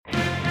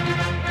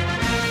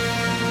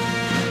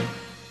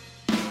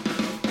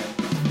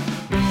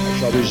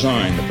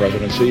resign the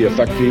presidency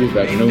effective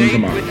at noon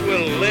tomorrow. Which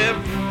will live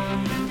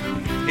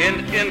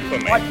in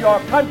infamy. What your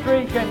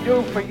country can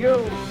do for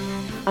you.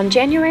 On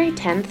January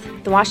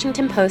 10th, The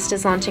Washington Post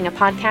is launching a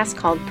podcast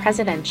called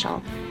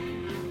Presidential.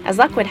 As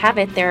luck would have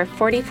it, there are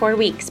 44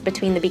 weeks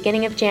between the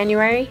beginning of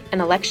January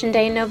and Election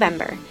Day in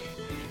November.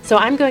 So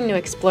I'm going to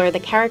explore the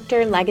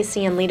character,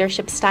 legacy, and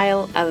leadership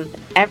style of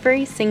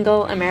every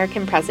single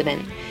American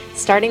president,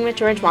 starting with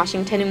George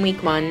Washington in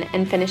week 1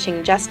 and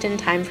finishing just in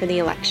time for the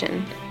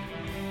election.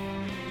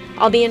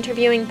 I'll be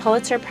interviewing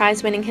Pulitzer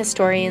Prize-winning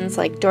historians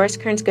like Doris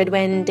Kearns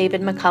Goodwin,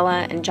 David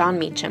McCullough, and John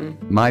Meacham.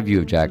 My view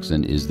of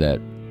Jackson is that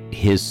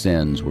his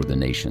sins were the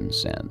nation's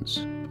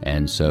sins.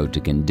 And so to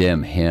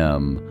condemn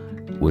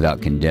him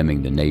without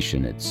condemning the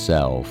nation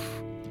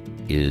itself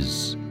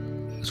is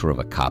sort of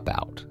a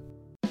cop-out.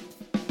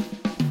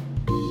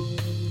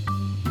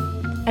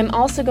 I'm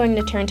also going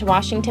to turn to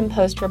Washington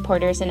Post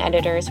reporters and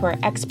editors who are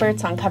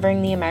experts on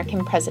covering the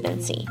American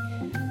presidency,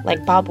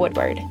 like Bob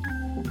Woodward.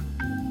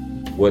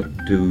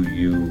 What do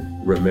you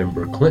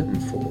remember Clinton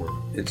for?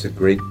 It's a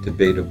great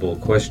debatable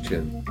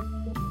question.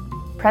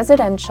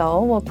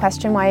 Presidential will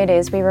question why it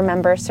is we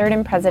remember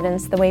certain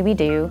presidents the way we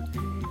do,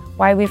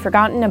 why we've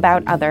forgotten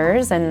about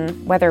others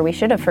and whether we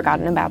should have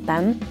forgotten about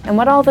them, and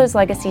what all those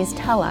legacies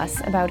tell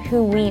us about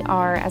who we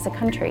are as a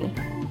country.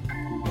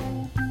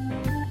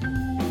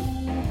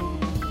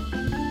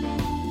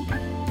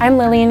 I'm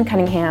Lillian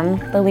Cunningham,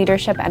 the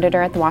leadership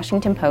editor at The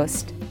Washington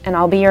Post, and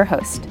I'll be your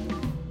host.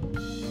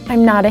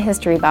 I'm not a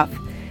history buff,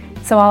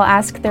 so I'll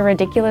ask the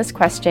ridiculous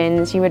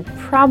questions you would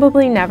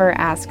probably never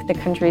ask the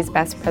country's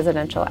best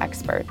presidential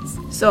experts.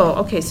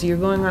 So you're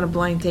going on a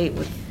blind date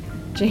with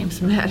James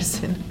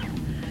Madison.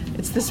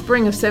 It's the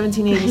spring of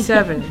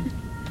 1787.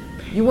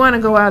 You want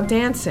to go out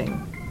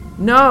dancing?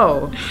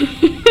 No,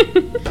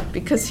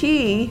 because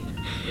he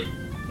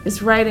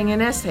is writing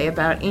an essay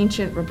about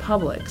ancient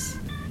republics.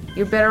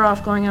 You're better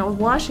off going out with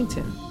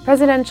Washington.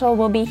 Presidential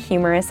will be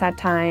humorous at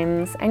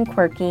times, and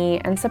quirky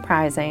and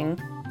surprising.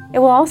 It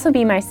will also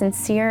be my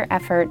sincere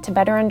effort to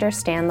better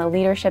understand the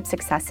leadership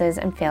successes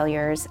and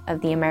failures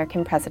of the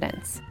American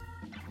presidents.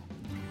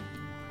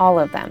 All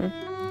of them.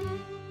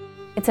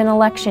 It's an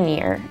election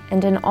year,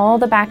 and in all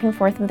the back and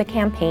forth of the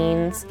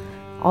campaigns,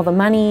 all the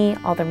money,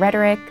 all the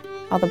rhetoric,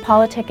 all the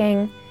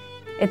politicking,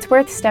 it's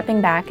worth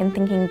stepping back and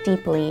thinking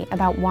deeply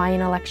about why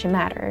an election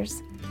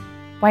matters,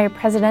 why a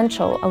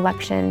presidential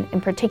election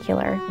in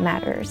particular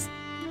matters,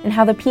 and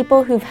how the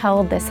people who've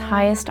held this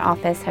highest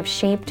office have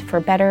shaped, for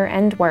better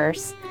and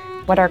worse,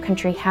 what our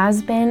country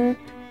has been,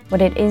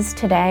 what it is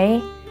today,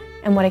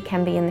 and what it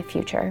can be in the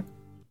future.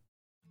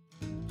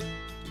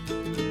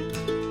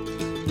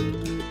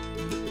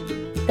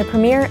 The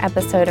premiere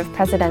episode of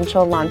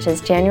Presidential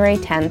launches January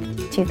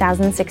 10th,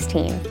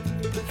 2016.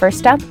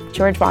 First up,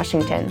 George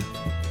Washington.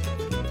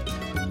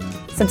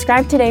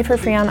 Subscribe today for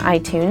free on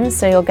iTunes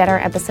so you'll get our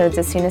episodes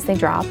as soon as they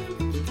drop,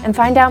 and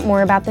find out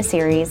more about the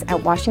series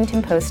at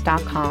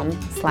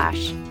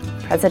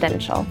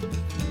washingtonpost.com/presidential.